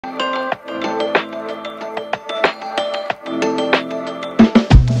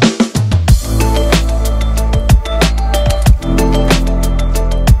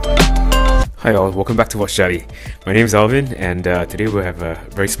Hi all, welcome back to Watch Jelly. My name is Alvin, and today we'll have a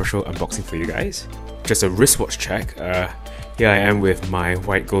very special unboxing for you guys. Just a wristwatch check. Here I am with my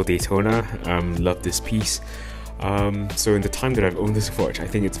white gold Daytona. Love this piece. So in the time that I've owned this watch, I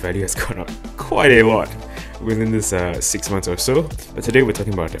think its value has gone up quite a lot within this 6 months or so. But today we're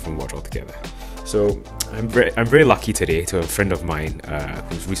talking about a different watch altogether. So I'm very lucky today to have a friend of mine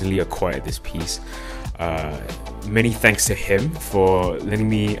who's recently acquired this piece. Many thanks to him for letting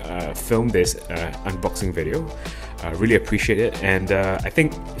me film this unboxing video. Really appreciate it, and I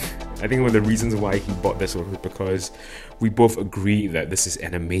think one of the reasons why he bought this was because we both agree that this is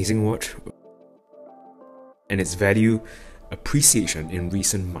an amazing watch, and its value appreciation in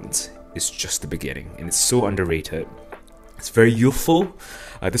recent months is just the beginning, and it's so underrated. It's very youthful.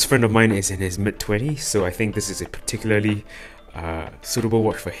 This friend of mine is in his mid-20s, so I think this is a particularly suitable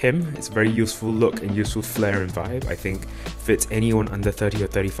watch for him. It's very useful look and useful flair and vibe. I think fits anyone under 30 or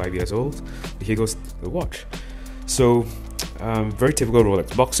 35 years old. Here goes the watch. So very typical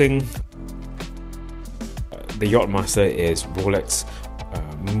Rolex boxing. The Yachtmaster is Rolex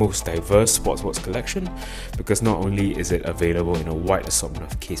most diverse sports watch collection, because not only is it available in a wide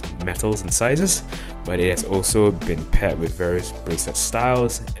assortment of case metals and sizes, but it has also been paired with various bracelet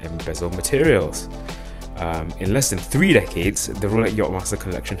styles and bezel materials. In less than 3 decades, the Rolex Yachtmaster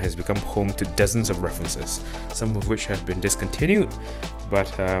collection has become home to dozens of references, some of which have been discontinued, but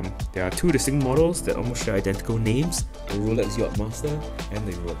there are 2 distinct models that almost share identical names, the Rolex Yachtmaster and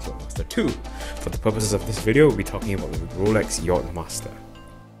the Rolex Yachtmaster 2. For the purposes of this video, we'll be talking about the Rolex Yachtmaster.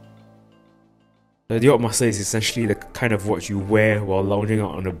 The Yachtmaster is essentially the kind of watch you wear while lounging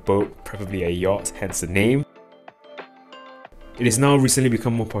out on a boat, preferably a yacht, hence the name. It has now recently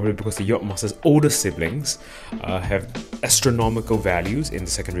become more popular because the Yachtmaster's older siblings have astronomical values in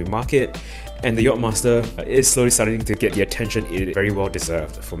the secondary market, and the Yachtmaster is slowly starting to get the attention it very well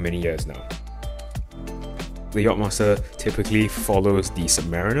deserved for many years now. The Yachtmaster typically follows the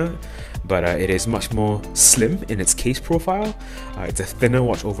Submariner, but it is much more slim in its case profile. It's a thinner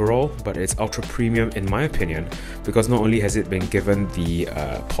watch overall, but it's ultra premium in my opinion, because not only has it been given the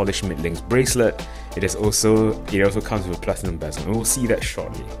polished mid-links bracelet, it also comes with a platinum bezel, and we'll see that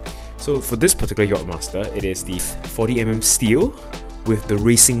shortly. So for this particular Yachtmaster, it is the 40mm steel with the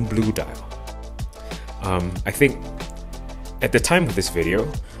racing blue dial. I think at the time of this video,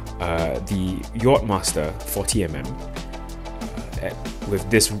 the Yachtmaster 40mm with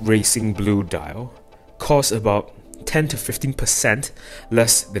this racing blue dial costs about 10 to 15%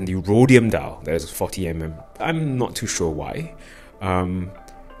 less than the rhodium dial that is 40mm. I'm not too sure why.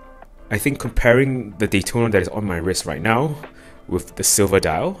 I think comparing the Daytona that is on my wrist right now with the silver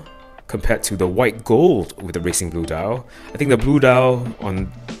dial compared to the white gold with the racing blue dial, I think the blue dial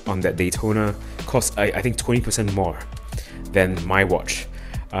on that Daytona costs I think 20% more than my watch.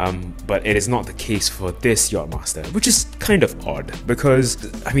 But it is not the case for this Yachtmaster, which is kind of odd because,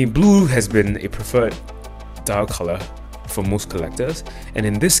 I mean, blue has been a preferred dial color for most collectors, and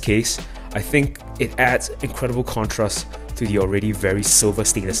in this case, I think it adds incredible contrast to the already very silver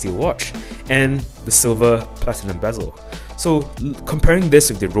stainless steel watch and the silver platinum bezel. So comparing this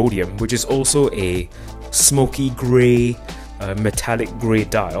with the rhodium, which is also a smoky grey, metallic grey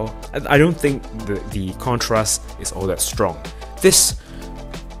dial, I don't think the contrast is all that strong. This,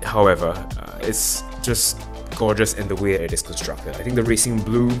 however, is just gorgeous in the way it is constructed. I think the racing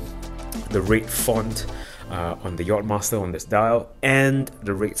blue, the red font on the Yachtmaster on this dial, and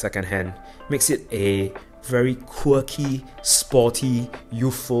the red second hand makes it a very quirky, sporty,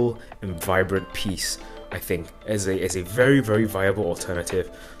 youthful, and vibrant piece. I think as a very viable alternative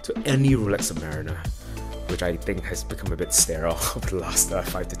to any Rolex Submariner, which I think has become a bit sterile over the last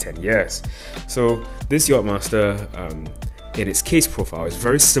 5 to 10 years. So this Yachtmaster, in its case profile, is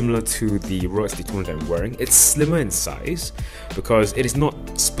very similar to the Rolex Daytona that I'm wearing. It's slimmer in size because it is not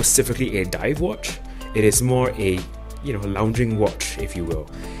specifically a dive watch. It is more a lounging watch, if you will.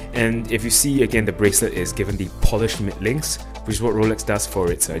 And if you see again, the bracelet is given the polished mid-links, which is what Rolex does for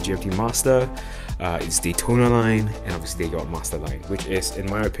its YMaster, its Daytona line, and obviously the Yachtmaster line, which is, in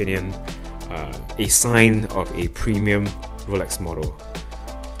my opinion, a sign of a premium Rolex model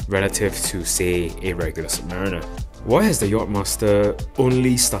relative to, say, a regular Submariner. Why has the Yachtmaster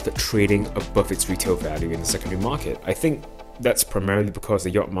only started trading above its retail value in the secondary market? I think that's primarily because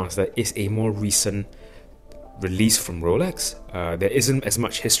the Yachtmaster is a more recent release from Rolex. There isn't as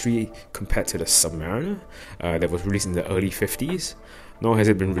much history compared to the Submariner that was released in the early 50s, nor has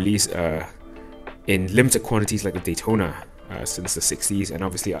it been released in limited quantities like the Daytona since the 60s, and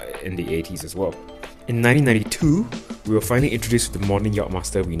obviously in the 80s as well. In 1992, we were finally introduced to the modern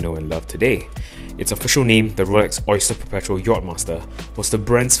Yachtmaster we know and love today. Its official name, the Rolex Oyster Perpetual Yachtmaster, was the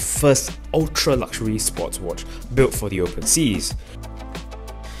brand's first ultra-luxury sports watch built for the open seas.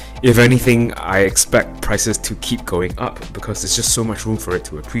 If anything, I expect prices to keep going up because there's just so much room for it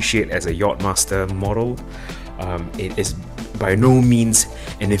to appreciate as a Yachtmaster model. It is by no means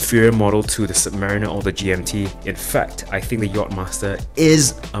an inferior model to the Submariner or the GMT. In fact, I think the Yachtmaster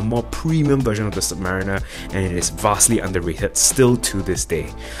is a more premium version of the Submariner, and it is vastly underrated still to this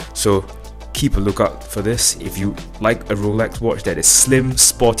day. So keep a lookout for this. If you like a Rolex watch that is slim,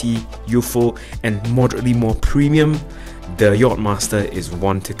 sporty, youthful, and moderately more premium, the Yachtmaster is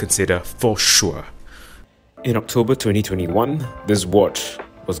one to consider for sure. In October 2021, this watch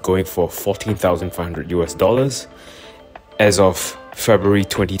was going for $14,500 US. As of February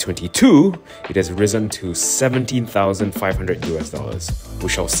 2022, it has risen to $17,500 US. We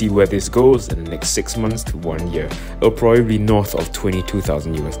shall see where this goes in the next 6 months to 1 year. It'll probably be north of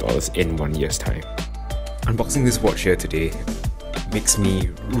 $22,000 US in 1 year's time. Unboxing this watch here today makes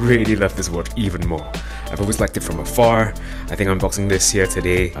me really love this watch even more. I've always liked it from afar. I think unboxing this here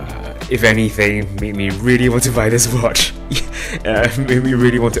today, if anything, made me really want to buy this watch. Made me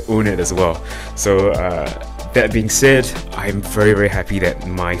really want to own it as well. So that being said, I'm very happy that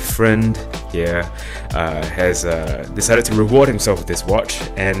my friend here has decided to reward himself with this watch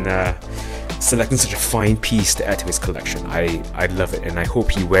and selecting such a fine piece to add to his collection. I love it, and I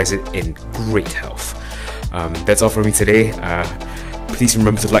hope he wears it in great health. That's all from me today. Please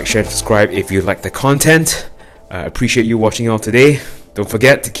remember to like, share, and subscribe if you like the content. Appreciate you watching all today. Don't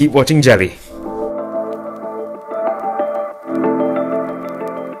forget to keep watching Jelly.